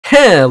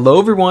Hello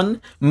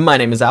everyone, my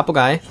name is Apple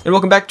Guy, and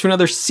welcome back to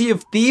another Sea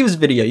of Thieves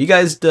video. You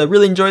guys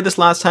really enjoyed this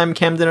last time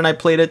Camden and I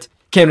played it.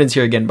 Camden's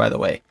here again, by the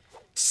way.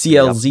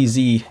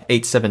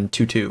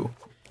 CLZZ8722.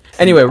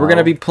 Anyway, we're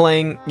gonna be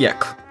playing,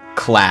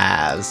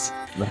 class.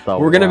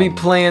 We're gonna be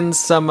playing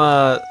some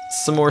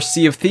more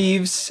Sea of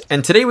Thieves,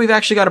 and today we've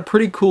actually got a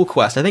pretty cool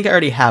quest. I think I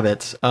already have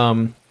it.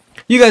 You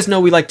guys know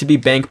we like to be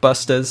bank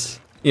busters.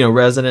 You know,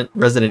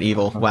 Resident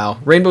Evil. Wow,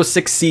 Rainbow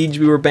Six Siege.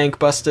 We were bank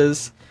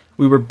busters.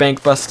 We were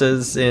bank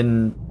busters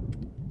in...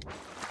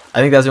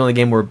 I think that's the only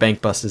game we're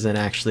bank busters in,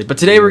 actually. But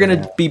today we're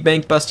going to be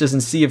bank busters in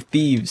Sea of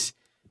Thieves.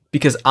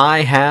 Because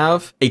I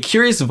have a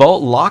curious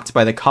vault locked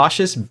by the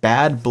cautious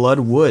Bad Blood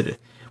Wood.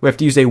 We have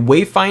to use a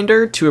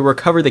wayfinder to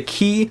recover the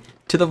key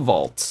to the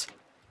vault.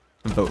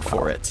 Vote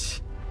for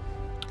it.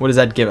 What does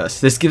that give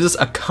us? This gives us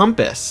a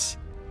compass.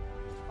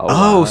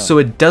 Oh, wow. So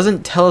it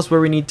doesn't tell us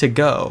where we need to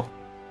go.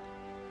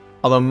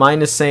 Although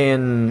mine is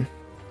saying...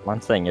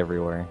 Mine's saying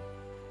everywhere.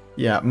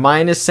 Yeah,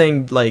 mine is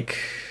saying, like...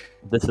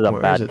 This is a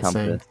bad compass.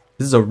 Saying?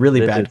 This is a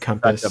really bad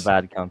compass. Such a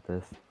bad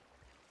compass.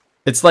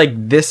 It's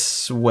like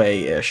this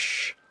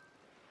way-ish.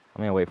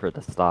 I'm gonna wait for it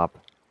to stop.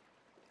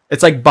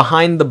 It's like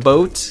behind the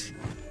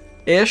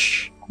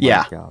boat-ish? Oh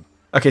yeah. God.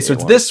 Okay, so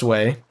it's this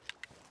way.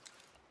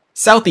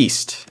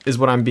 Southeast is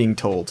what I'm being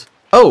told.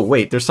 Oh,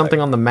 wait, there's something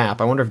on the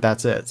map. I wonder if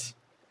that's it.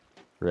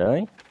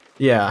 Really?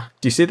 Yeah.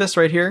 Do you see this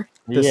right here?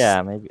 This...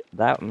 Yeah, maybe.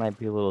 That might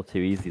be a little too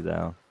easy,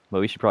 though. But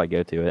we should probably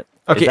go to it.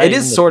 Okay, it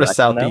is sort of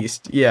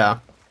southeast. Yeah.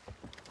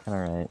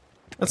 Alright.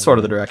 That's sort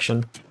of the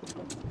direction.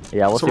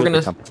 Yeah, we'll so see we're what gonna...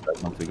 the compass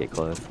does once we get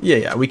close.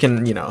 Yeah, we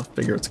can, you know,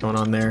 figure what's going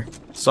on there.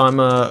 So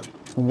I'm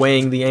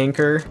weighing the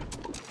anchor.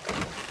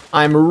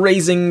 I'm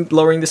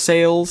lowering the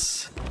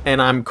sails, and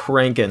I'm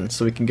cranking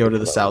so we can go to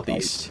the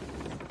southeast.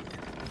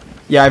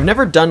 Yeah, I've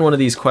never done one of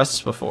these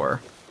quests before.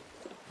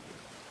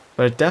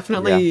 But it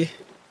definitely...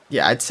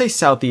 Yeah, I'd say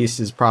southeast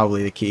is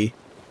probably the key.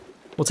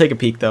 We'll take a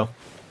peek, though.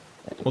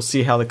 We'll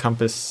see how the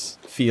compass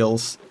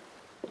feels.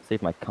 See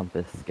if my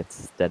compass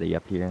gets steady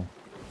up here.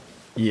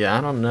 Yeah,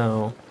 I don't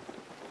know.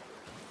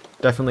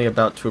 Definitely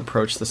about to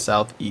approach the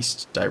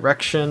southeast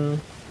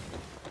direction.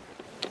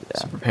 Yeah.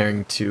 So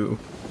preparing to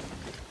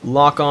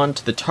lock on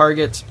to the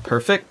target.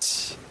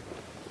 Perfect.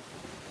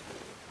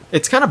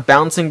 It's kind of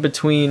bouncing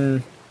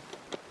between...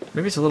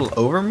 Maybe it's a little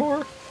over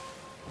more?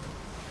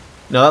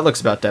 No, that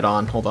looks about dead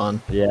on. Hold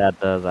on. Yeah, it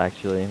does,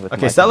 actually.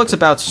 Okay, so that looks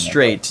about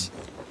straight.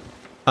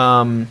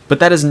 But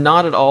that is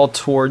not at all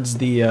towards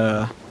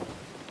the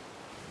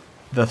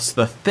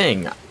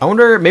thing. I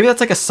wonder, maybe that's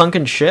like a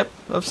sunken ship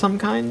of some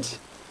kind?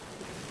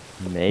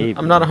 Maybe.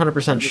 I'm not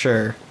 100%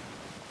 sure.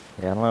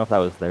 Yeah, I don't know if that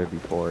was there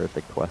before, if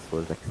the quest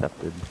was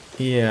accepted.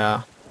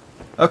 Yeah.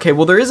 Okay,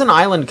 well there is an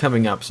island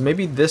coming up, so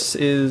maybe this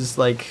is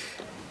like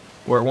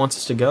where it wants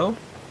us to go?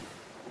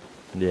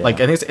 Yeah. Like,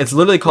 I think it's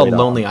literally called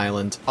Lonely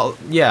Island. Oh,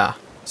 yeah.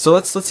 So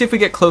let's see if we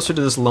get closer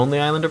to this Lonely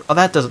Island. Oh,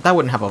 that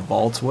wouldn't have a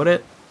vault, would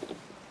it?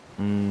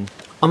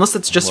 Unless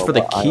it's just for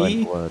the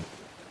key.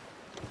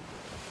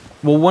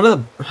 Well, one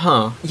of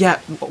the...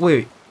 Yeah,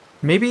 wait.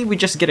 Maybe we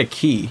just get a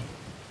key.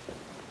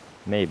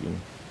 Maybe.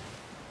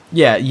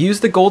 Yeah,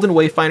 use the golden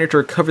wayfinder to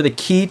recover the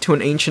key to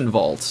an ancient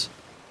vault.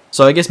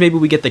 So I guess maybe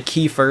we get the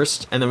key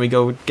first, and then we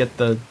go get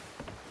the...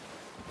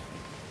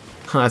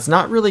 It's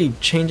not really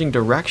changing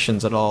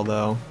directions at all,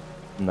 though.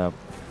 Nope.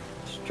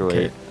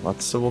 Straight. Okay,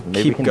 so we'll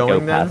keep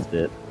going then. Past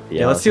it.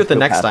 Yeah, let's see what the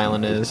next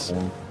island is.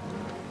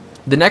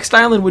 The next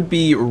island would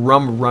be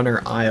Rum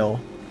Runner Isle.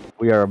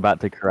 We are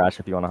about to crash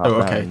if you want to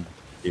hop down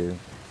here.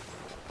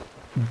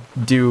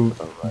 Do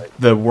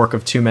the work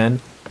of two men.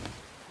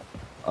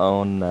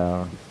 Oh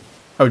no.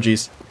 Oh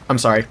jeez. I'm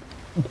sorry.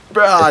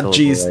 Ah,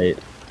 jeez.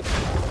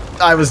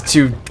 I was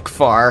too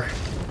far.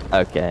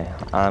 Okay,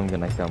 I'm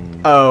gonna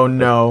come. Oh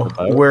no.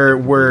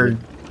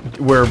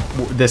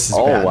 This is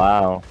bad. Oh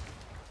wow.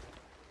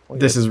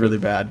 This is really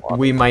bad.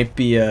 We might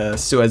be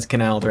Suez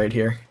Canal right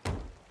here.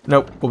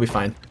 Nope, we'll be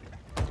fine.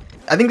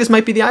 I think this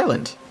might be the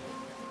island.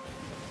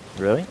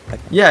 Really? Okay.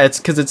 Yeah, it's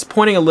because it's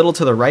pointing a little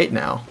to the right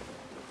now.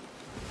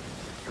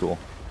 Cool.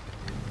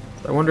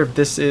 I wonder if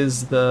this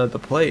is the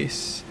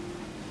place.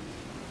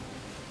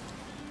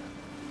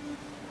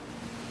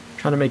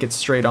 Trying to make it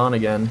straight on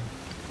again.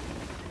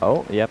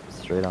 Oh, yep,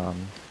 straight on.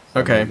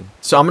 Okay,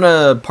 so I'm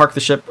gonna park the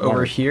ship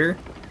over here.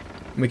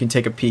 We can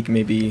take a peek,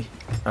 maybe.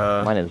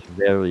 Mine is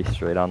very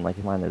straight on.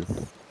 Like mine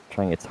is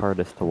trying its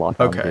hardest to lock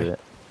onto it.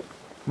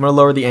 I'm gonna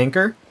lower the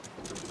anchor.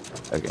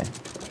 Okay.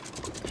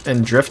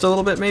 And drift a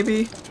little bit,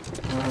 maybe.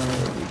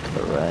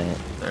 Alright.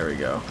 There we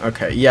go.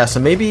 Okay, yeah.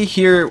 So maybe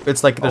here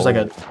it's like there's like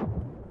a.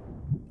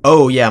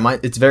 Oh yeah,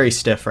 it's very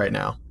stiff right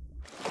now.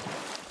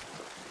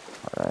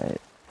 Alright.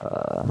 I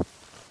don't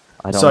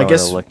know. So I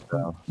guess where to look,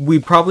 though. We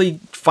probably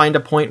find a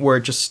point where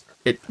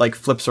it like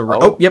flips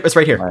around. Oh, yep, it's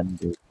right here.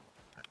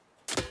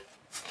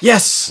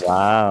 Yes!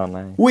 Wow,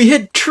 nice. We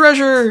hit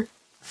treasure!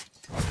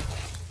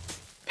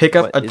 Pick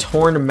up a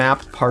torn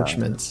map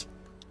parchment.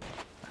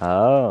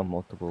 Oh,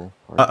 multiple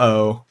parchments.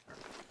 Uh-oh.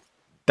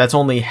 That's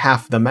only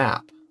half the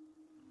map.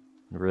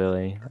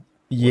 Really?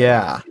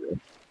 Yeah.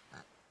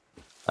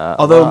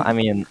 Although, well, I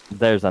mean,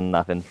 there's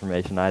enough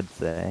information, I'd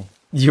say.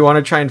 you want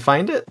to try and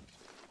find it?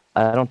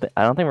 I don't think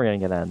we're gonna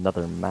get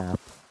another map.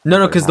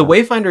 No, because the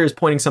Wayfinder is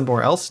pointing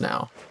somewhere else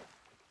now.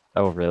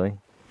 Oh, really?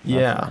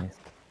 Yeah. That's nice.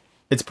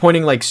 It's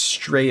pointing like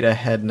straight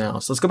ahead now.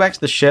 So let's go back to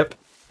the ship.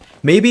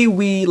 Maybe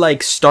we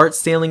like start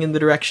sailing in the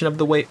direction of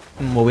the way.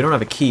 Well, we don't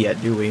have a key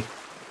yet, do we?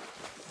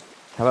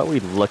 How about we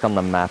look on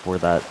the map where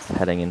that's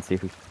heading and see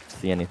if we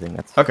see anything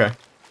that's Okay.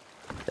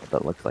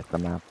 that looks like the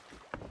map.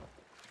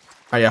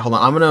 Oh yeah, hold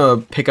on. I'm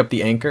gonna pick up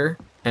the anchor,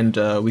 and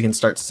we can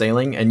start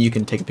sailing, and you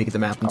can take a peek at the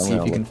map and see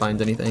if you can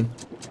find anything.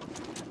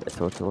 That's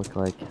what it looks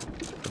like.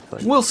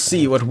 We'll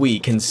see what we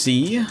can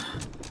see.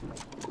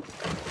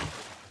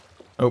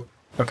 Oh,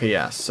 okay,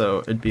 yeah. So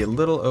it'd be a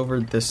little over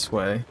this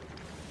way.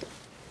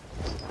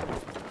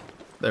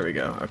 There we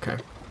go. Okay.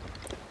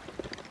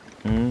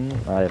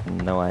 I have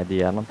no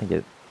idea. I don't think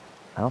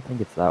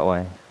it's that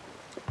way.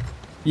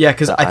 Yeah,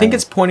 because I think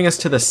it's pointing us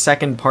to the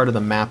second part of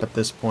the map at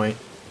this point.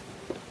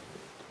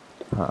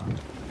 Huh.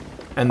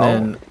 And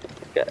then...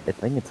 I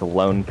think it's a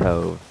Lone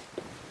Cove.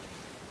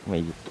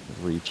 Let me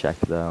recheck,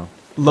 though.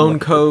 Lone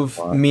Cove,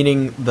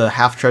 meaning the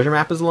half treasure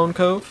map is Lone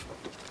Cove?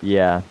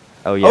 Yeah.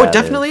 Oh, yeah. Oh, it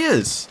definitely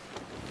is.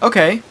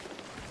 Okay.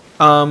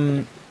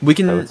 We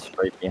can... So it's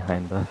straight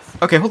behind us.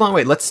 Okay, hold on,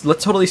 wait. Let's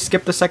totally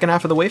skip the second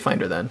half of the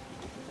Wayfinder, then.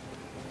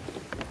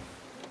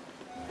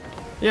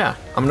 Yeah,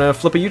 I'm gonna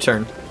flip a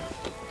U-turn.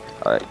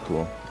 Alright,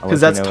 cool. Because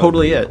that's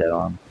totally it.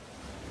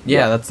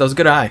 Yeah, that was a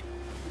good eye.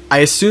 I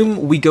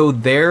assume we go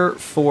there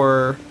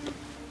for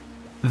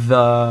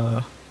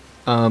the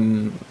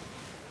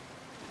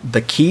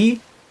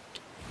key,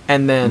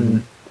 and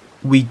then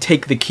we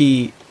take the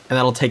key, and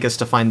that'll take us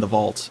to find the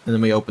vault, and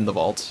then we open the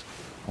vault.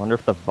 I wonder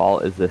if the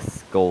vault is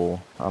this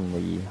skull on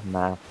the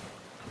map.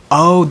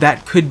 Oh,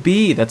 that could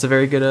be. That's a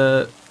very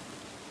good,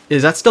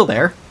 Is that still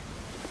there?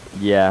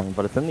 Yeah,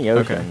 but it's in the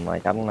ocean. Okay.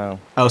 Like, I don't know.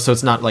 Oh, so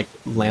it's not, like,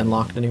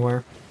 landlocked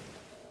anywhere?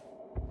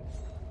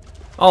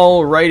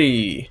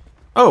 Alrighty.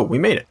 Oh, we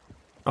made it.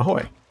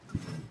 Ahoy.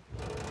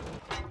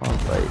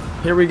 Alright.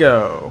 Here we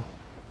go.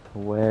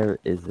 Where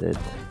is it?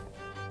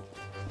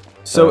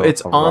 So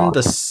it's on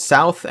the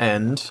south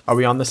end. Are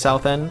we on the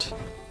south end?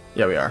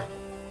 Yeah, we are.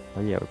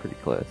 Oh yeah, we're pretty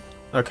close.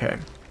 Okay.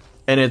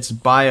 And it's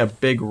by a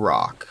big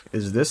rock.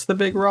 Is this the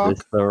big rock?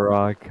 This the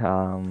rock,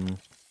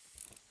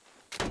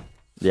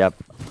 Yep.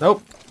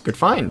 Oh, good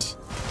find.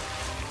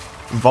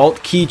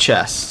 Vault key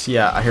chest.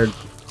 Yeah, I heard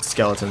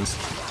skeletons.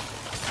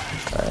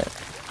 Alright.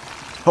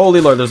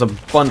 Holy Lord, there's a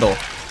bundle.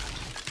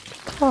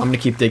 I'm gonna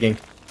keep digging.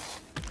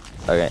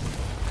 Okay.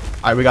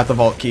 Alright, we got the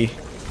vault key.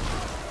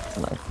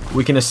 Nice.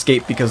 We can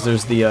escape because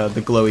there's the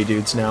glowy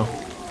dudes now.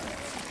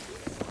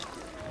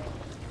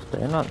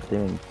 They're not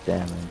doing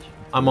damage.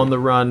 I'm on the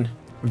run.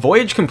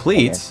 Voyage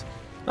complete. Okay.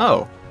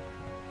 Oh.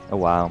 Oh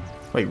wow.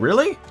 Wait,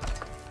 really?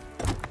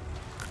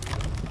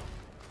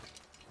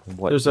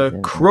 What There's a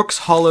Crook's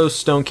Hollow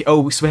stone key.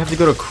 Oh, so we have to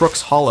go to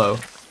Crook's Hollow.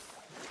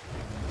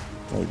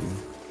 Maybe.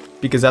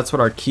 Because that's what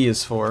our key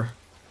is for.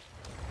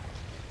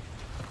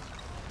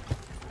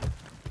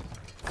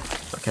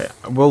 Okay,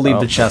 we'll leave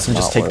the chest and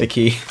just take the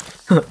key.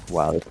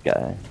 Wow, this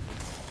guy.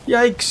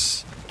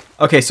 Yikes.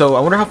 Okay, so I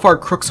wonder how far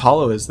Crook's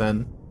Hollow is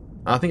then.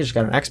 I think I just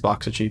got an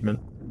Xbox achievement.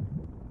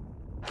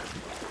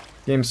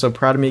 Game's so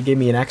proud of me, it gave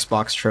me an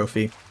Xbox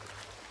trophy.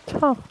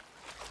 Huh.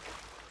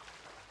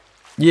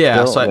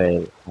 Yeah, Still, so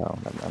wait. Oh,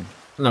 never mind.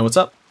 No, what's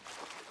up?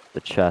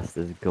 The chest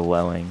is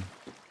glowing.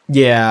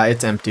 Yeah,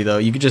 it's empty though.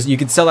 You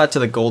could sell that to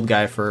the gold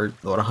guy for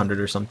what, 100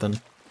 or something.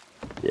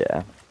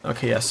 Yeah.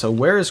 Okay, yeah. So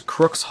where is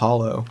Crook's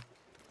Hollow?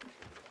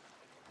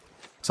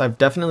 So I've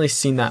definitely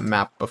seen that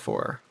map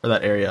before, or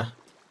that area.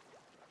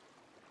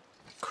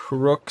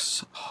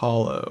 Crook's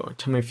Hollow.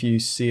 Tell me if you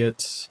see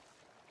it.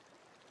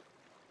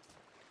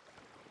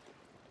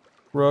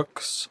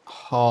 Crook's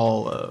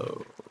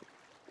Hollow.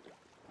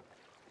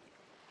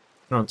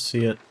 I don't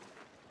see it.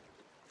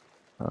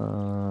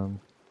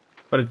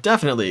 But it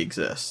definitely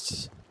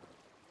exists.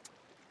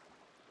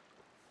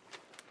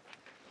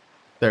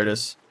 There it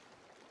is.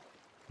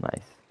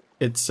 Nice.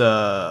 It's,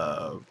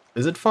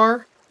 is it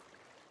far?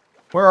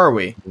 Where are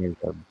we?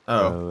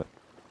 Oh.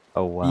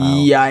 Oh, wow.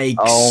 Yikes.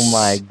 Oh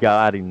my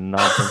god, he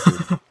knocked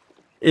into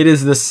It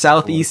is the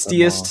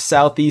southeastiest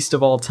southeast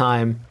of all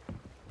time.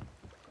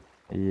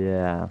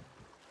 Yeah.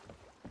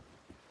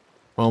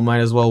 Well,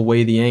 might as well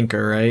weigh the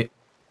anchor, right?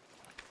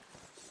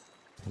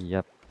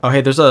 Yep. Oh,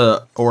 hey, there's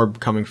a orb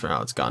coming from...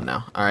 Oh, it's gone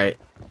now. Alright.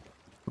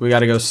 We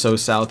gotta go so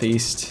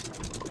southeast.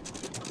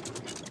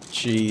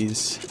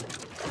 Jeez.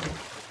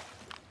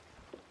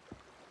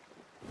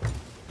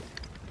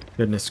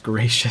 Goodness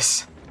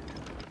gracious.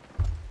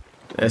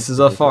 This is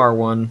a far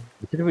one.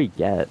 What did we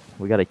get?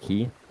 We got a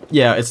key?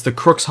 Yeah, it's the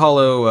Crook's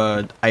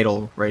Hollow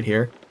idol right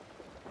here.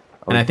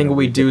 And I think what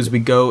we do is we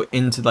go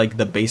into, like,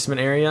 the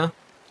basement area.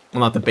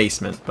 Well, not the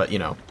basement, but, you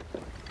know,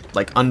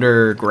 like,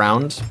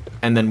 underground.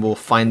 And then we'll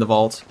find the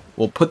vault.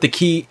 We'll put the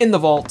key in the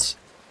vault.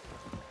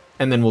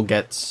 And then we'll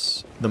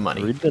get the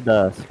money. Read the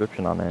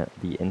description on it.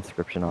 The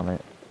inscription on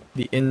it.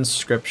 The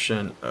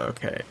inscription.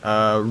 Okay.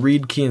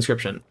 Read key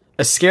inscription.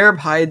 A scarab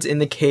hides in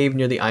the cave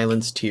near the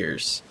island's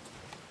tears.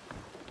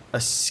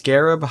 A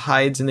scarab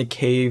hides in the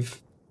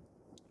cave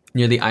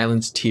near the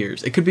island's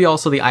tears. It could be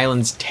also the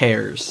island's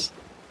tears.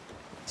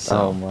 So.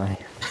 Oh my.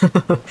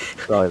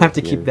 Have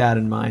to keep that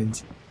in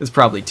mind. It's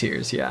probably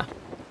tears, yeah.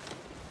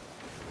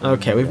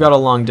 Okay, we've got a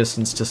long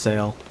distance to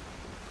sail.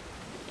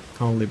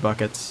 Holy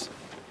buckets.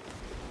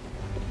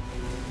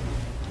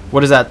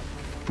 What is that?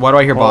 Why do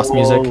I hear boss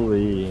music?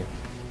 Holy.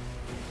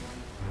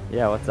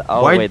 Yeah, what's that?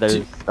 Oh, wait,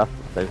 there's stuff.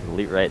 There's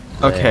loot right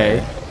there. Okay.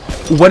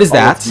 What is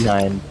that? It's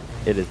behind.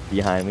 It is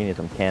behind. We need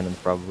some cannons,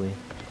 probably.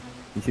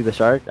 You see the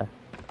shark?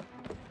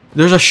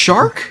 There's a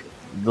shark?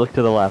 Look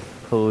to the left,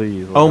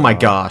 please. Oh my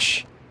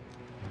gosh.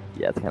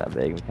 Yeah, it's kind of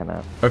big. We kind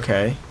of.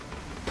 Okay.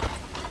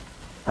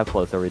 How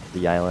close are we to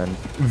the island?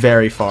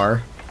 Very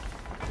far.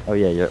 Oh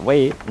yeah, you're.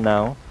 Wait,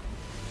 no.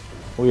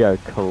 We are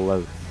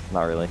close.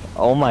 Not really.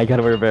 Oh my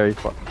god, we're very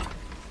far.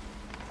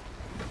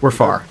 We're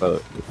far. Our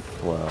boat is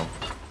slow.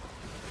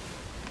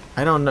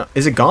 I don't know.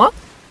 Is it gone?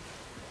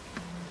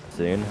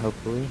 Soon,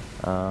 hopefully.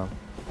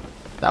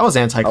 That was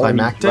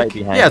anticlimactic. Right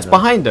behind yeah, it's us.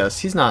 behind us.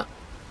 He's not.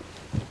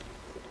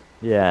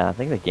 Yeah, I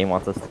think the game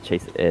wants us to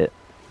chase it.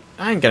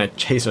 I ain't gonna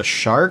chase a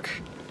shark.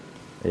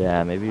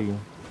 Yeah, maybe it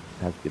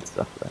has good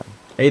stuff then.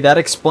 Hey, that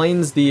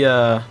explains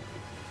the.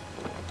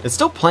 It's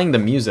still playing the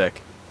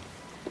music.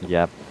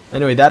 Yep.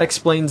 Anyway, that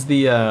explains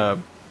the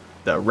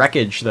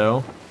wreckage,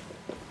 though.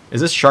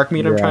 Is this shark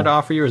meat I'm trying to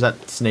offer you, or is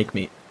that snake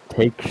meat?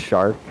 Take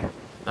shark.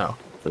 Oh.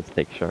 It says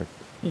take shark.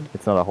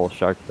 It's not a whole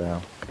shark,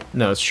 though.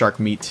 No, it's shark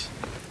meat.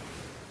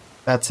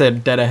 That's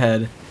it, dead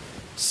ahead.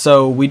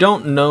 So, we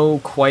don't know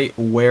quite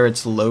where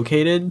it's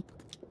located.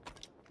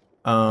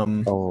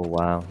 Oh,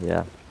 wow,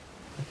 yeah.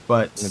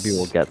 But... Maybe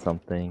we'll get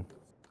something.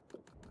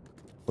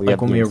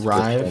 Like when we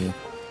arrive?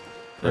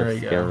 There we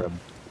go. Scarab.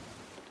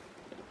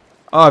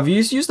 Oh, have you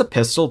used the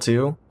pistol,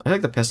 too? I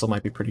think the pistol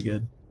might be pretty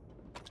good.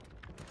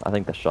 I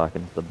think the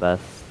shotgun's the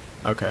best.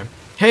 Okay.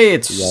 Hey,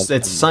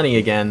 it's sunny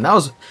again. That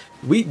was...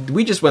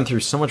 We just went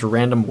through so much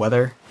random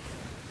weather.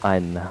 I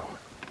know.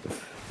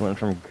 Went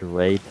from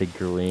gray to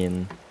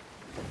green.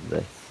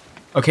 This.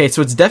 Okay,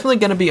 so it's definitely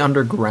going to be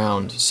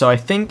underground. So I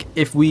think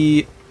if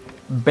we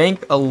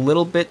bank a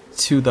little bit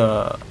to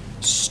the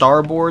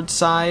starboard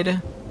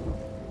side,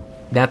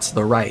 that's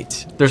the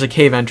right. There's a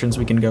cave entrance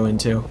we can go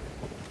into.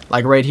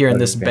 Like right here in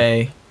this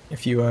bay.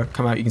 If you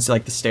come out, you can see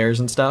like the stairs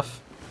and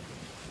stuff.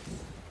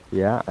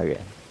 Yeah,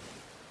 okay.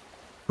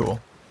 Cool.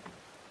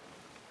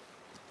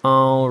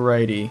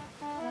 Alrighty.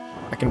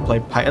 I can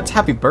play It's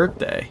Happy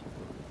Birthday.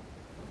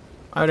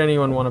 Why would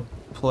anyone want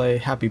to play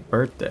Happy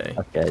Birthday?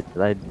 Okay,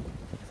 I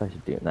guess I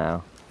should do it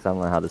now. Because I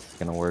don't know how this is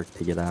going to work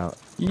to get out.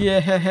 Yeah!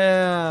 Okay,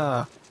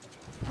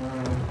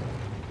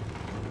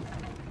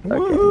 now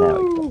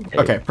we can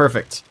okay,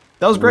 perfect.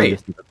 That was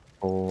great.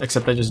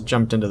 Except I just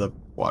jumped into the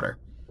water.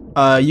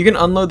 You can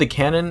unload the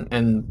cannon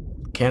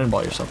and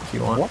cannonball yourself if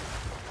you want. What?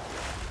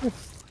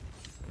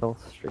 Fell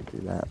straight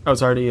through that. Oh,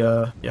 it's already,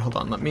 yeah, hold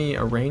on. Let me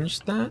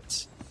arrange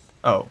that.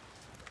 Oh.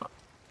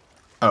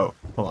 Oh,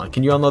 hold on.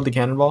 Can you unload the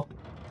cannonball?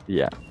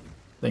 Yeah.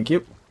 Thank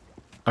you.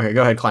 Okay,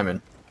 go ahead, climb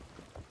in.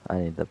 I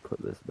need to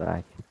put this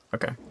back.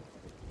 Okay.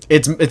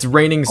 It's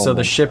raining, so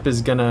the ship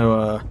is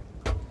gonna,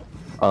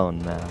 Oh,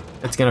 no.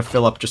 it's gonna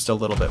fill up just a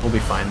little bit. We'll be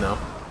fine, though.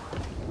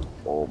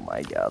 Oh,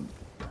 my God.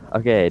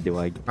 Okay, do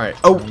I... Alright.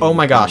 Oh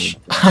my gosh.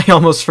 I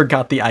almost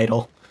forgot the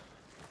idol.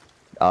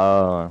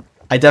 Oh.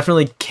 I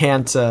definitely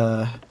can't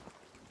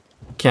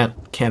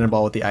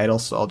cannonball with the idol,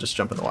 so I'll just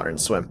jump in the water and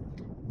swim.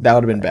 That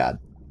would have been bad.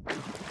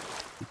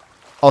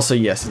 Also,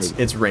 yes,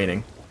 it's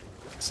raining.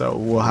 So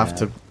we'll have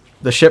to...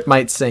 The ship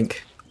might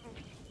sink.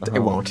 It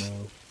won't.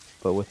 No.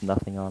 But with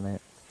nothing on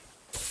it.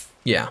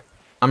 Yeah.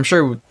 I'm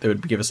sure they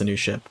would give us a new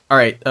ship.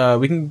 Alright,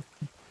 we can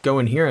go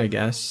in here, I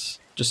guess.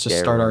 Just to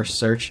start our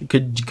search.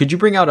 Could you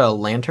bring out a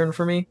lantern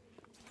for me?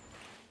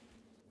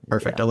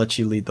 Perfect, I'll let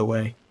you lead the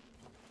way.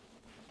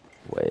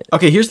 Wait.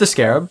 Okay, here's the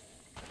scarab.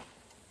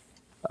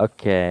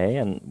 Okay,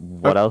 and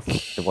what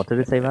else? What did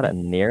it say about it?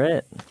 Near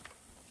it?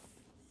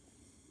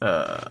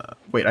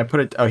 Wait, I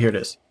put it... Oh, here it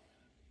is.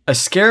 A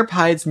scarab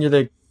hides near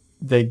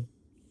the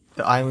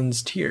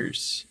island's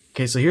tears.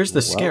 Okay, so here's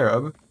the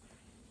scarab.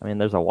 I mean,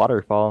 there's a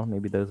waterfall.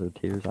 Maybe those are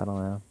tears. I don't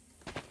know.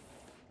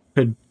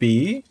 Could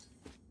be.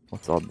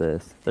 What's all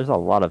this? There's a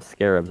lot of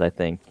scarabs, I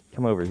think.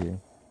 Come over here.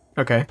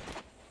 Okay.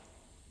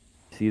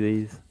 See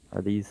these?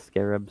 Are these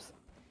scarabs?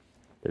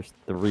 There's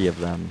 3 of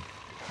them.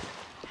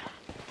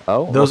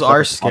 Oh, those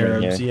are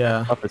scarabs,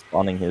 yeah. Stuff is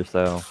spawning here,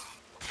 so...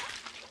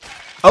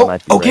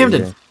 Oh,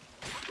 Camden! Here.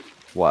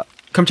 What?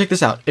 Come check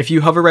this out. If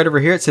you hover right over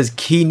here, it says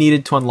key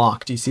needed to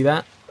unlock. Do you see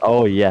that?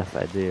 Oh, yes,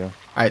 I do.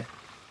 Alright,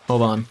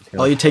 hold on.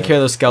 While you take care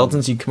of those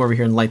skeletons, you come over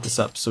here and light this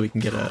up so we can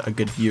get a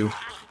good view.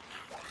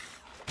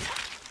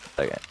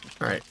 Okay.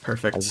 Alright,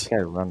 perfect. How's this guy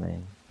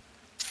running?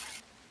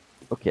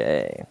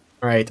 Okay.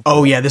 Alright.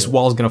 Oh, yeah, this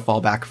wall's gonna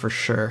fall back for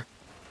sure.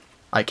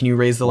 Alright, can you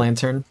raise the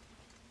lantern?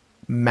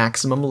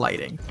 Maximum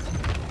lighting.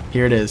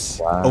 Here it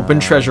is. Wow. Open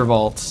treasure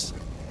vaults.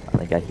 I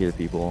think I hear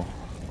people.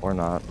 Or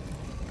not.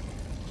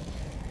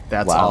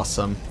 That's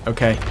awesome.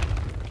 Okay.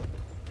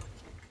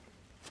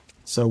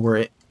 So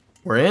we're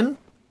in?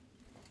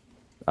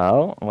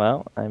 Oh,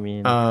 well, I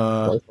mean,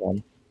 close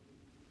one.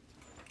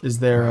 Is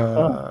there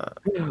a...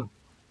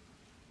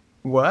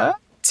 What?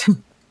 Do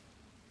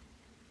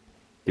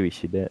we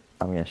shoot it?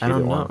 I'm gonna shoot I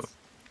don't it know. once.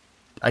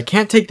 I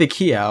can't take the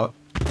key out.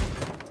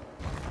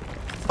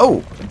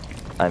 Oh!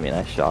 I mean,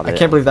 I shot it. I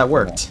can't believe that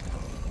worked.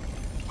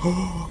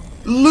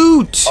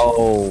 Loot!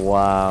 Oh,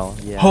 wow.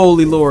 Yeah.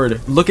 Holy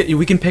lord. Look at you.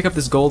 We can pick up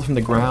this gold from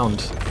the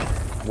ground.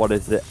 What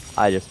is it?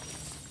 I just...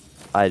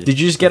 Did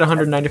you just get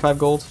 195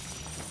 gold?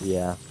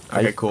 Yeah. Okay,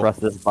 I just cool. press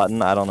this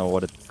button. I don't know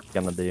what it's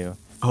gonna do.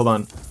 Hold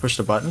on. Push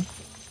the button?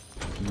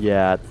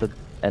 Yeah, it's a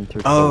enter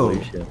Oh.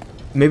 solution.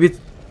 Maybe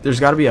there's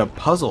got to be a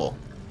puzzle.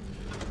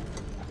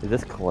 Is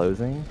this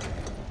closing?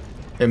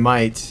 It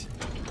might.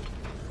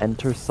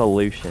 Enter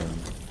solution.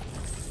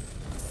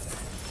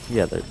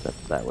 Yeah,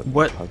 that would be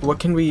a puzzle. What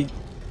can we...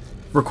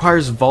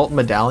 Requires vault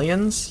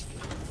medallions?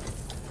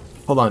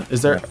 Hold on.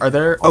 Are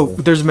there... Oh,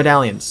 there's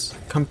medallions.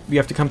 You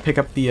have to come pick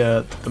up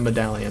the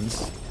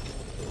medallions.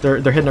 They're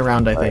hidden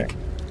around, I think.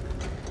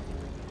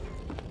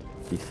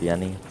 Do you see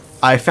any?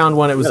 I found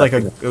one. It was like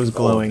it was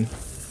glowing.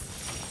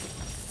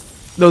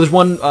 No, there's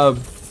one.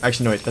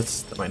 Actually, no, wait.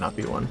 That might not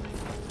be one.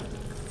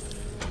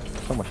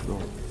 So much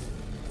gold.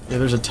 Yeah,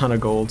 there's a ton of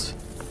gold.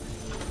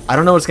 I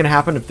don't know what's gonna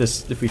happen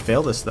if we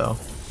fail this though.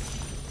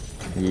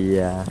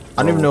 Yeah.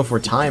 I don't even know if we're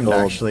timed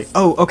actually.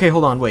 Oh, okay.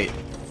 Hold on. Wait.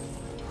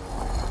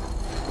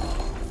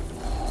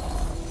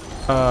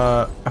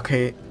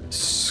 Okay.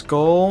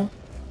 Skull.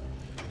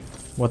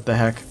 What the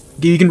heck?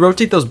 You can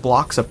rotate those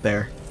blocks up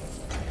there.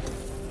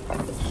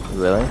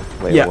 Really?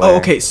 Wait, yeah. where? Oh,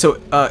 okay. So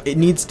it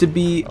needs to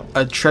be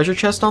a treasure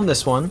chest on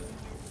this one,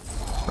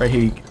 right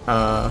here.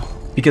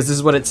 Because this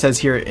is what it says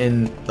here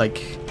in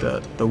like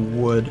the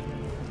wood.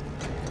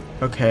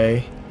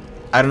 Okay.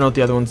 I don't know what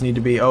the other ones need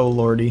to be. Oh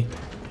lordy.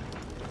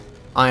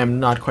 I am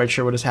not quite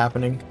sure what is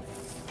happening.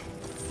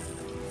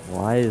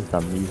 Why is the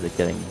music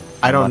getting...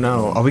 I don't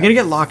know. Are we gonna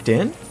get locked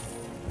in?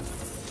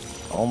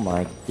 Oh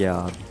my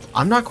god.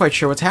 I'm not quite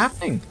sure what's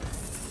happening.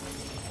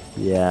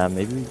 Yeah,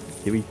 maybe...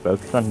 Do we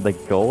focus on the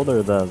gold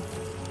or the...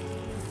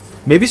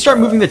 Maybe start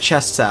moving the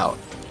chests out.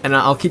 And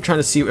I'll keep trying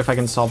to see if I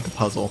can solve the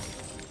puzzle.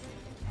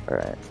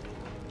 Alright.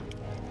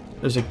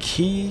 There's a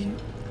key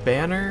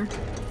banner.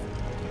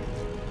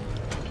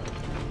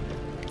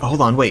 Oh,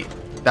 hold on, wait.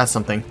 That's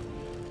something.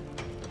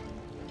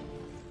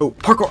 Oh,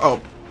 parkour. Oh,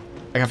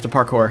 I have to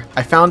parkour.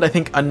 I found, I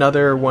think,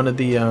 another one of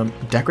the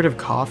decorative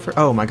coffer.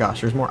 Oh my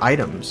gosh, there's more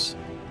items.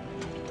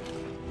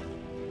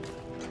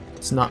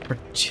 It's not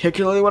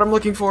particularly what I'm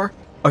looking for.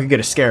 Okay, get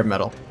a scarab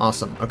medal.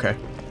 Awesome. Okay.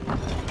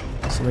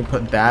 So let me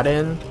put that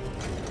in.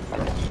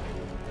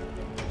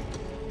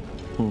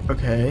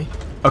 Okay.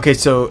 Okay,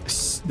 so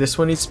this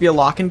one needs to be a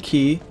lock and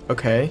key.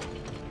 Okay.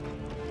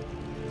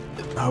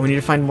 Oh, we need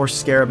to find more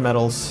scarab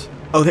medals.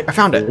 Oh, I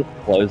found it. Is this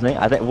closing?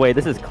 I think. Wait,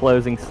 this is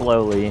closing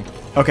slowly.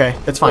 Okay,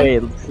 that's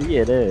fine. Wait, see,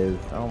 it is.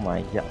 Oh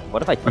my god.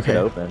 What if I keep it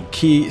open?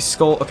 Key,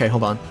 skull. Okay,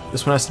 hold on.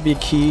 This one has to be a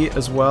key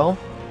as well.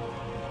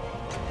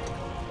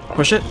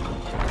 Push it.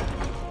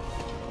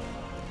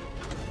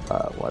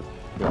 What?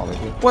 You want me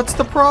to? What's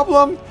the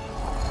problem?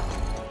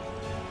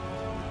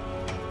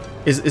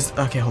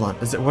 Okay, hold on.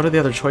 What are the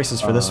other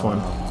choices for this one?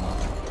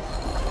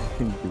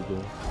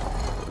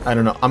 I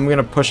don't know. I'm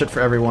gonna push it for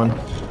everyone.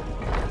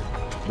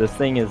 This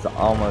thing is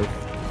almost...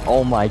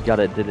 Oh my god,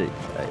 it did it.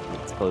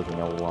 It's closing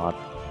a lot.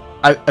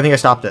 I think I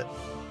stopped it.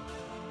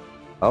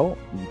 Oh,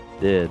 you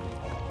did.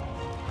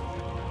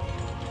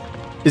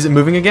 Is it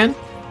moving again?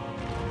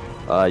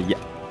 Yeah.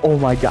 Oh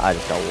my god, I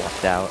just got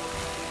locked out.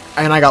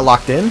 And I got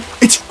locked in?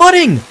 It's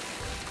flooding!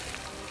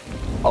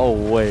 Oh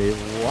wait,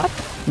 what?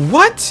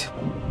 What?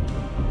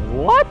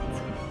 What?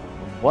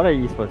 What are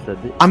you supposed to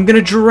do? I'm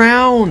gonna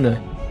drown!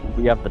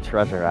 We have the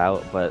treasure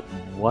out, but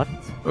what?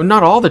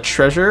 Not all the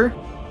treasure.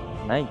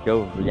 Can I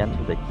go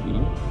re-enter the key?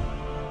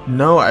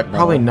 No,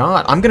 probably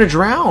not. I'm gonna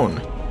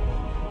drown.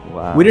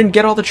 Wow. We didn't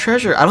get all the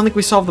treasure. I don't think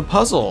we solved the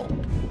puzzle.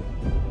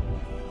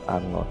 I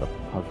don't know what the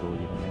puzzle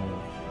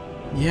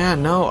even is. Yeah,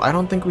 no, I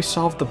don't think we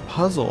solved the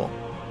puzzle.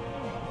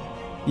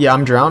 Yeah,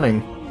 I'm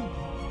drowning.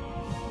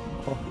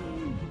 Oh.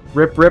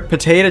 Rip, rip,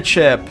 potato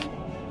chip.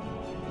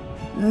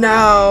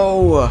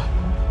 No!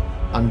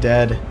 I'm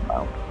dead.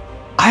 Wow.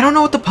 I don't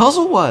know what the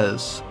puzzle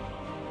was.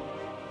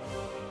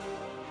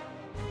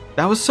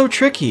 That was so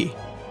tricky.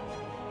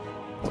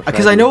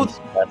 Because I know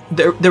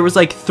there was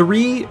like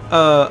 3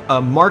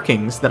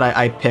 markings that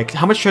I picked.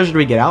 How much treasure do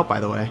we get out, by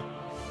the way?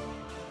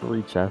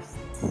 3 chests.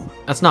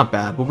 That's not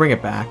bad. We'll bring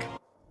it back.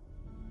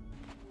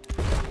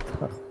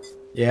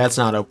 Yeah, it's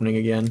not opening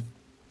again.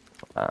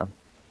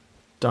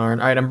 Darn.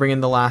 Alright, I'm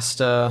bringing the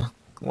last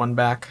one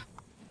back.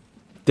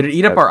 Did it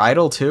eat up our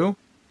idol too?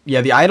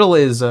 Yeah, the idol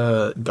is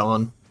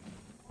gone.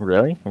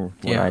 Really? When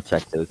Yeah. I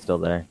checked, it was still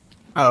there.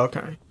 Oh,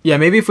 okay. Yeah,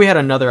 maybe if we had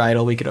another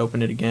idol, we could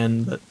open it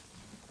again. But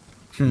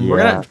we're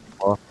gonna.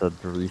 We'll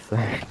have to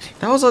research.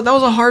 That was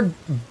a hard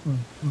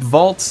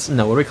vault.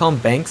 No, what do we call them?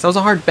 Banks. That was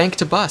a hard bank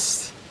to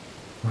bust.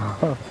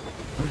 That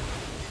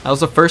was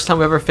the first time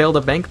we ever failed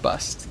a bank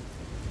bust.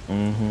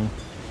 Mm-hmm.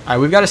 Alright,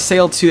 we've got to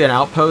sail to an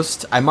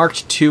outpost. I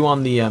marked 2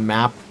 on the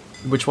map.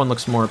 Which one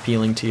looks more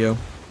appealing to you?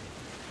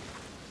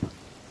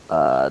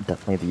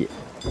 Definitely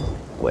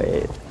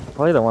wait.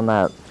 Probably the one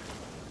that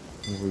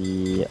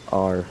we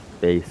are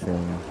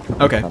facing.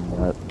 Okay.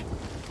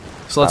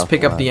 So let's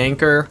pick up the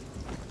anchor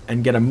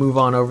and get a move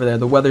on over there.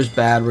 The weather's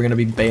bad. We're going to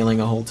be bailing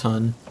a whole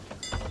ton.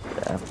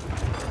 Yeah.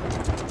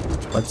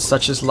 But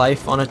such is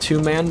life on a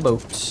 2-man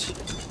boat.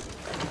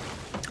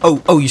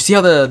 Oh, you see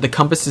how the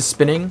compass is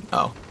spinning?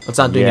 Oh, it's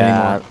not doing it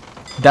anymore.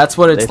 That's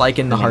what it's like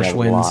in the harsh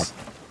winds.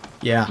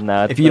 Yeah.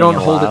 No, if you don't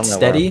hold it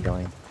steady,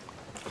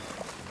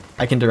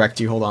 I can direct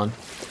you. Hold on.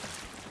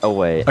 Oh,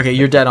 wait. Okay,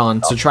 you're dead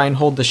on. So try and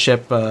hold the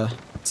ship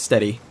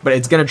steady. But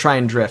it's going to try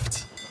and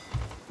drift.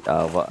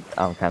 Oh, well,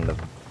 I'm kind of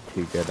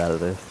too good at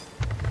this.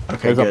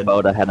 Okay, There's a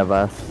boat ahead of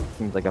us.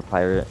 Seems like a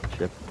pirate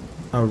ship.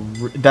 Oh,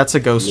 that's a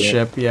ghost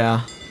ship,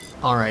 yeah.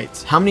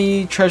 Alright. How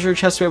many treasure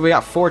chests do we have? We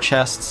got 4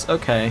 chests.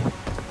 Okay.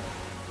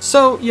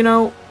 So, you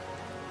know,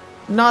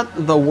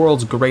 not the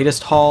world's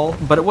greatest haul,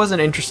 but it was an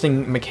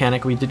interesting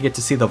mechanic. We did get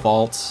to see the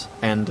vaults,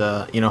 and,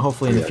 you know,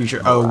 hopefully in the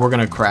future... Oh, we're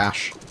gonna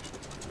crash.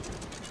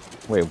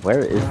 Wait, where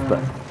is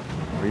the...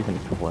 We're even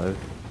close.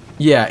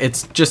 Yeah,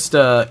 it's just,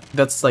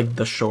 that's like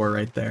the shore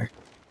right there.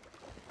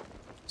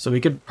 So we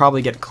could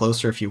probably get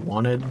closer if you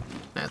wanted.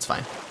 That's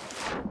fine.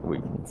 We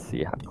can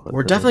see how close.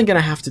 We're definitely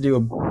gonna have to do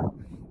a...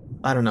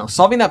 I don't know.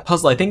 Solving that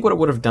puzzle, I think what it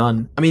would have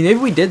done... I mean, maybe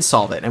we did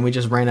solve it, and we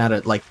just ran out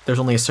of, like, there's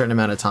only a certain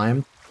amount of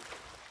time.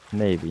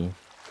 Maybe.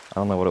 I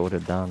don't know what it would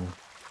have done.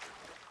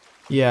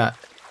 Yeah.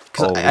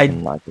 Cause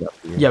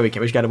yeah, we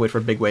can. We just gotta wait for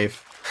a big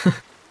wave.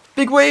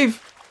 Big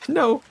wave!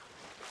 No!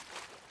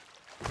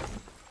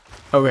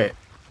 Oh, wait.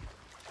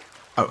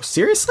 Oh,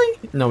 seriously?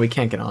 No, we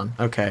can't get on.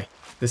 Okay.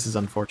 This is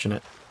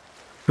unfortunate.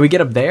 Can we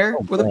get up there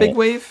with a big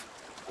wave?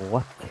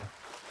 What?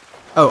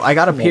 Oh, I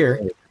got up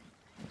here.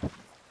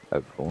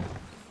 Oh, cool.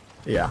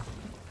 Yeah.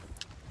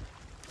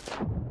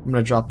 I'm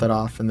gonna drop that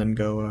off and then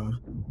go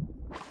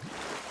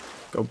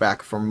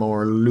back for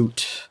more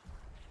loot.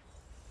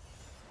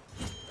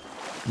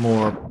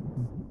 More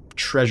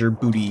treasure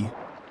booty.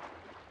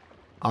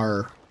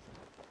 You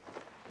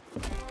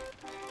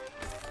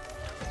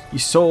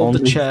sold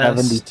the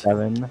chest.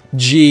 77.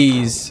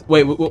 Jeez.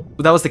 Wait,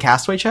 that was the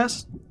castaway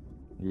chest?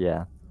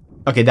 Yeah.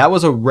 Okay, that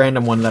was a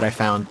random one that I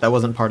found. That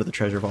wasn't part of the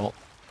treasure vault.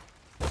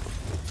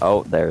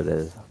 Oh, there it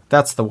is.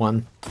 That's the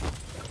one.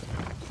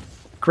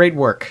 Great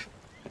work.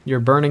 You're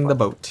burning the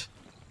boat.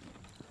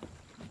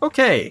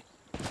 Okay.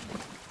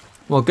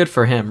 Well, good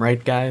for him,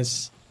 right,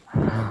 guys?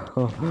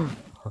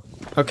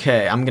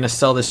 Okay, I'm gonna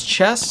sell this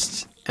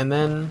chest, and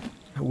then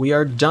we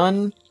are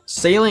done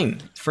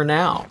sailing for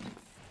now.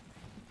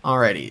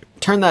 Alrighty,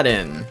 turn that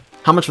in.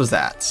 How much was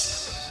that?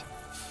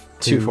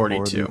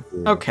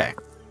 242. Okay.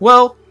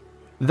 Well,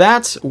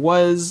 that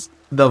was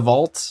the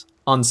vault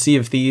on Sea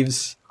of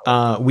Thieves.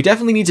 We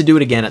definitely need to do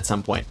it again at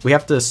some point. We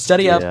have to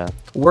study up,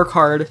 work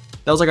hard.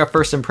 That was like our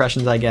first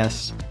impressions, I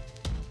guess.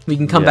 We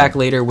can come back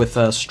later with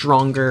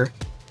stronger,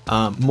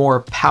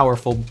 more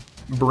powerful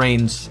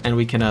brains, and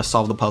we can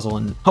solve the puzzle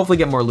and hopefully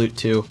get more loot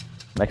too.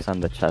 Next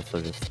time the chests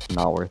are just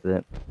not worth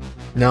it.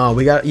 No,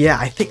 we got... Yeah,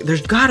 I think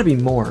there's got to be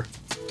more.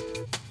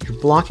 You're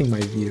blocking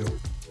my view.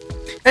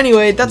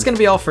 Anyway, that's going to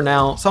be all for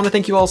now, so I want to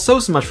thank you all so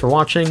much for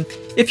watching.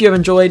 If you have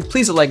enjoyed,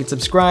 please like and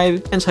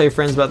subscribe, and tell your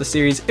friends about the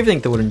series if you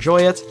think they would enjoy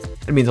it.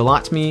 It means a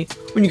lot to me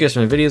when you guys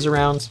turn my videos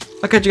around.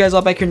 I'll catch you guys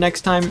all back here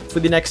next time for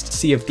the next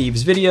Sea of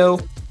Thieves video.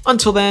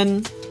 Until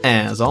then,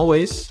 as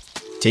always,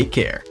 take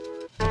care.